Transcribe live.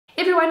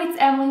everyone,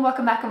 it's Emily.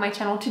 Welcome back on my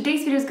channel.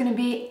 Today's video is going to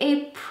be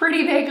a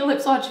pretty big lip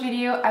swatch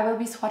video. I will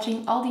be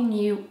swatching all the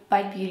new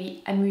Bite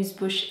Beauty Amuse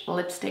Bouche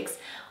lipsticks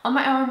on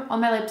my arm, on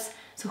my lips,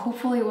 so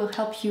hopefully it will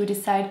help you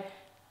decide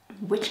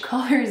which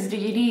colors do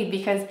you need,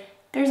 because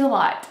there's a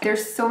lot.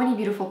 There's so many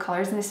beautiful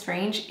colors in this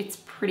range, it's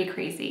pretty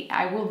crazy.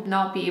 I will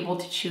not be able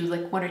to choose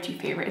like one or two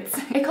favorites.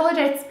 A color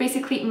that's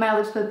basically my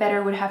lips but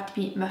better would have to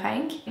be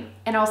meringue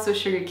and also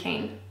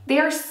sugarcane. They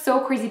are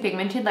so crazy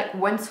pigmented, like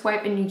one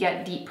swipe and you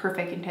get the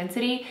perfect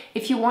intensity.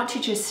 If you want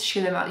to just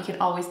sheer them out, you can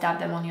always dab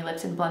them on your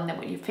lips and blend them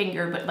with your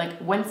finger, but like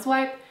one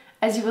swipe,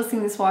 as you will see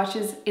in the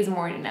swatches, is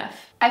more than enough.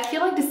 I feel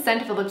like the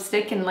scent of a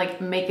lipstick can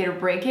like make it or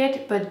break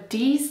it, but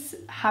these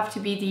have to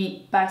be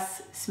the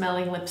best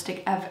smelling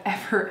lipstick I've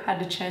ever had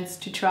the chance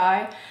to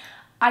try.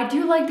 I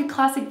do like the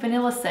classic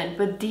vanilla scent,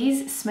 but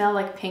these smell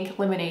like pink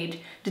lemonade.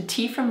 The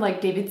tea from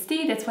like David's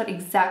tea, that's what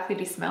exactly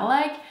they smell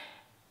like.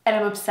 And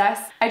I'm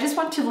obsessed. I just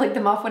want to lick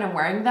them off when I'm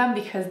wearing them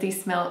because they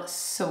smell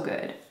so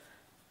good.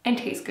 And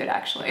taste good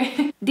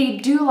actually. They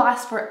do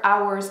last for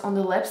hours on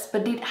the lips,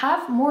 but they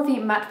have more of a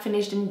matte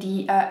finish than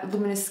the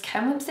luminous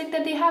creme lipstick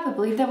that they have. I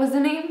believe that was the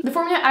name. The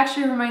formula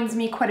actually reminds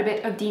me quite a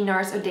bit of the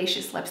NARS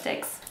Audacious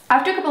lipsticks.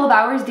 After a couple of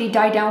hours, they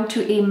die down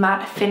to a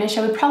matte finish.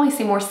 I would probably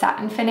say more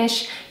satin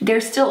finish.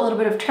 There's still a little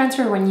bit of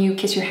transfer when you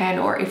kiss your hand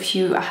or if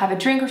you have a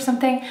drink or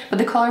something, but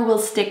the color will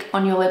stick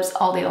on your lips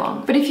all day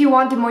long. But if you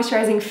want the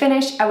moisturizing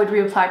finish, I would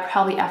reapply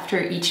probably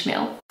after each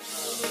meal.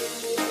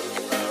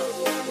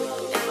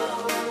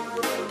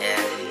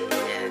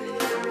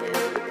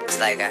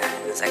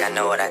 It's like I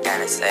know what I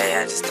gotta say,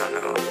 I just don't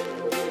know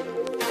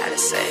how to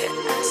say it,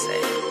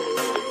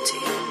 to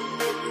you.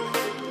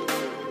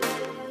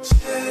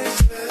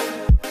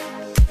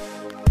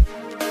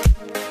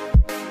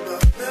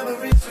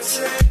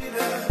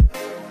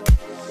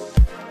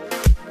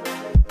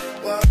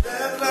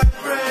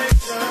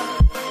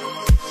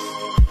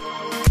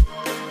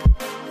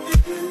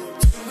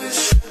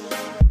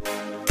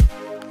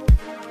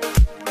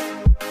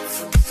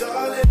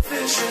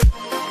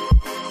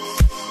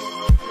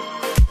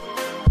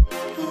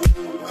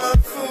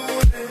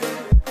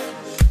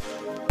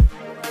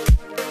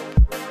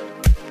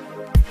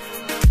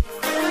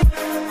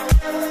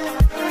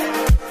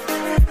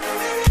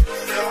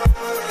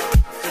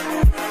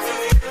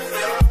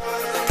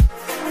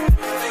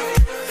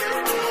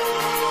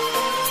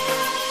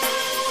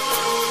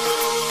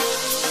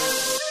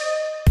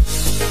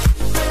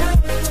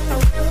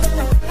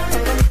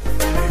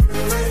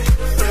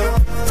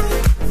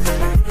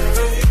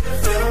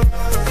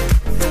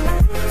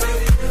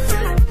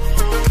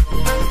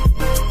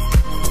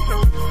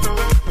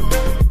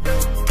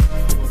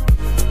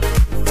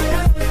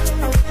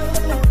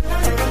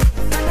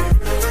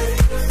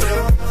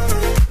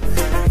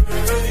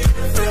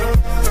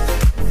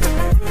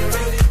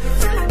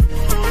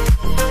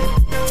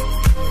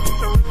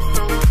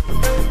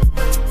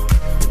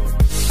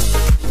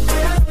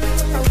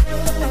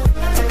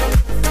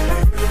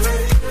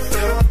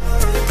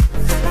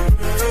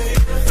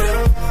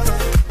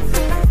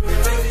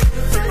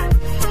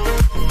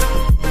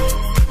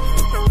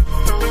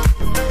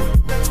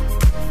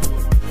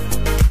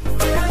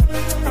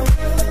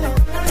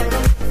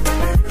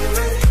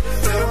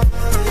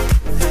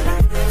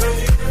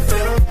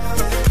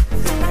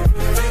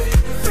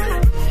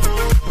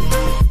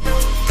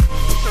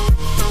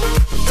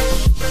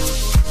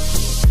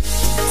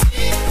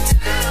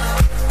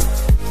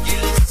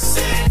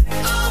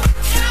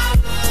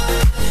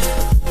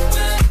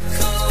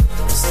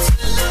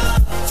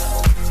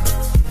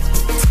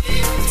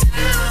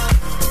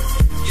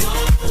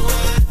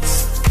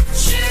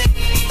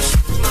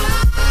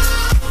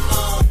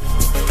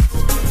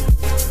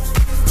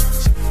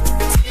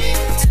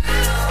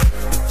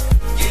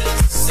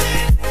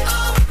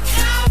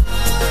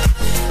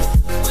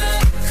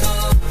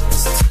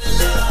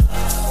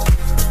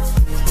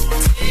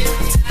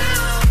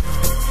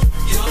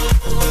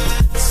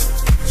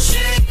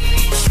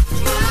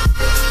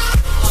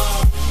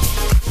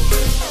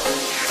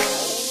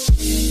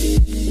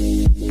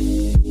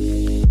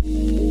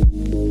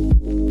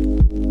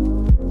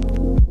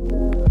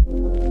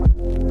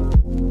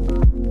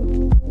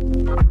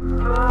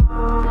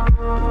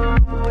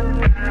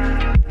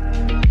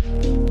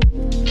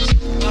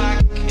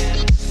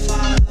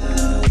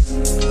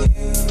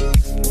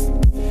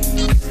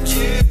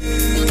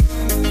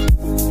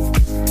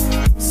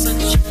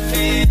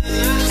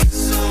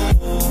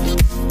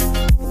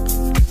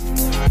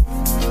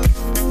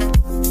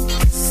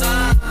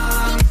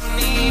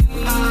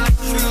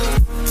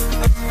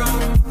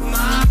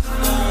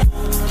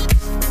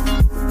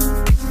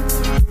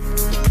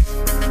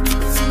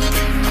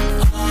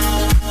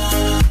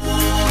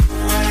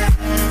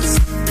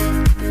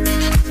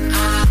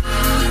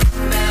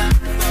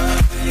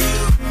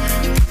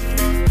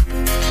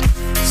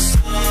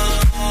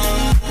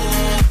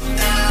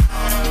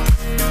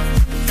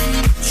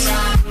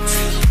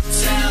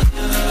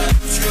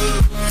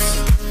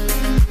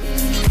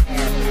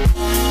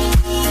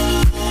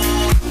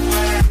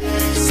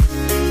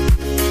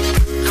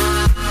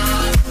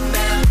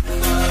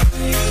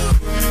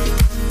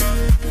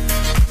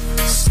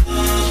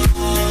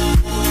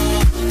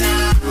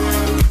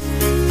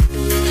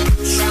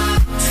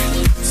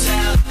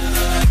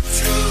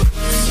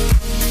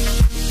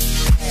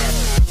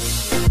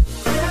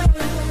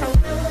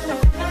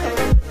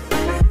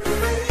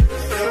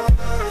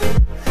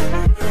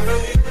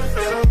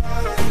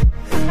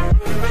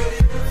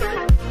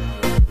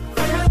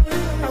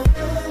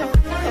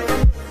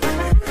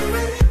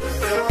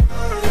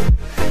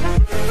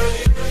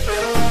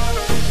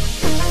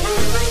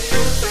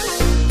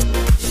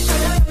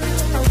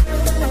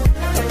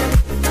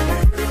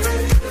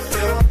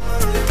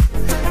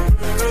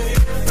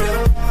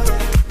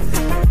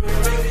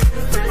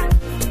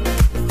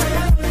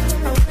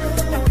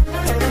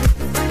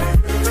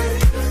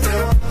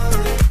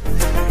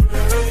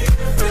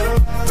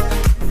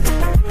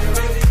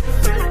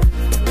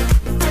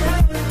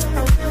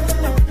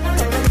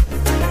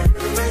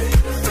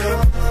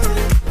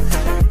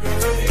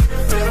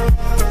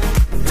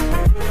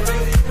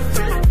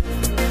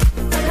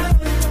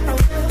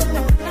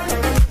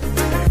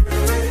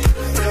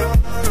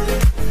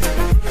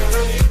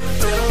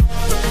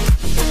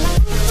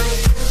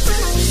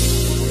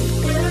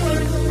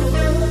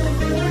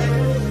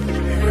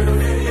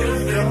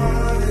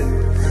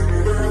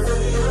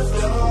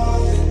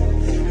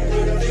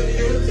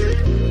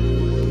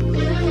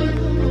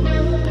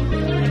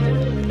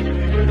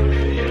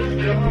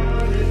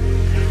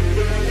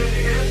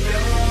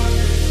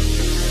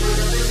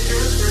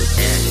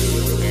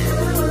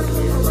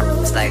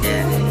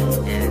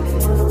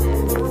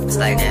 It's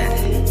like that.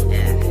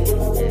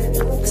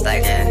 It's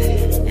like that.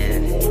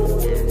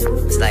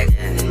 It's like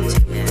that.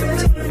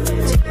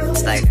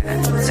 It's like that.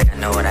 It's like I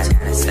know what I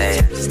gotta say,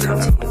 I just don't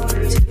know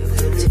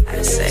how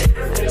to say it.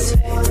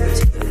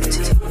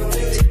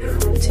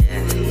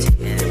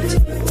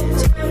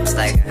 It's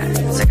like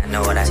I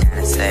know what I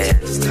gotta say, I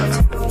just don't know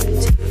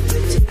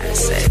how to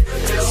say it.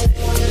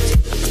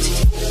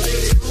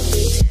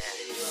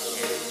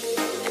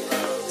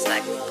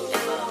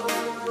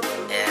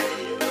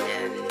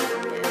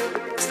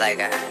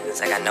 It's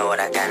like I know what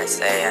I gotta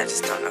say, I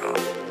just don't know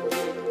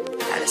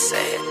how to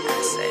say it, how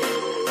to say it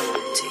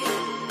to you.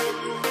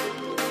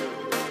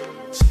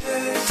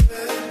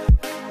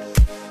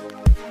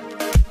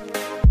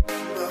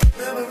 My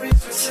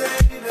memories are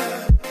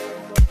fading,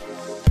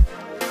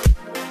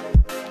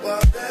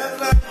 while that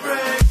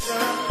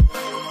vibration,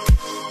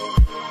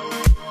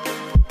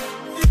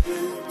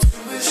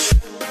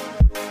 intuition,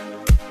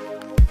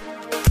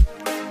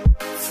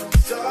 from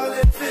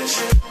solid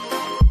vision.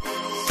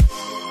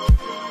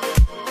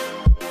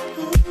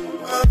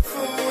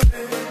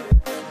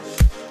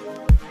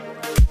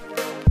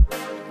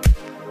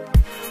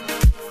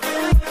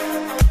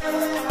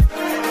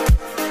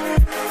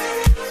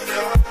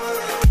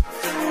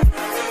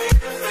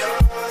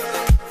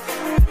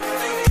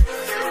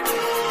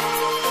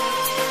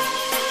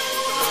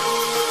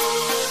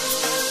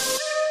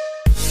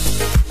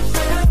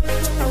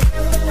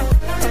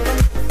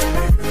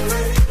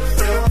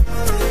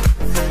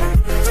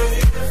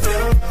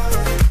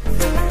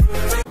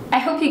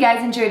 You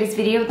guys enjoyed this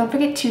video. Don't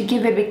forget to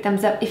give it a big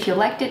thumbs up if you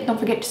liked it. Don't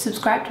forget to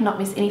subscribe to not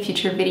miss any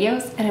future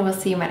videos, and I will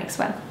see you in my next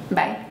one.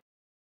 Bye.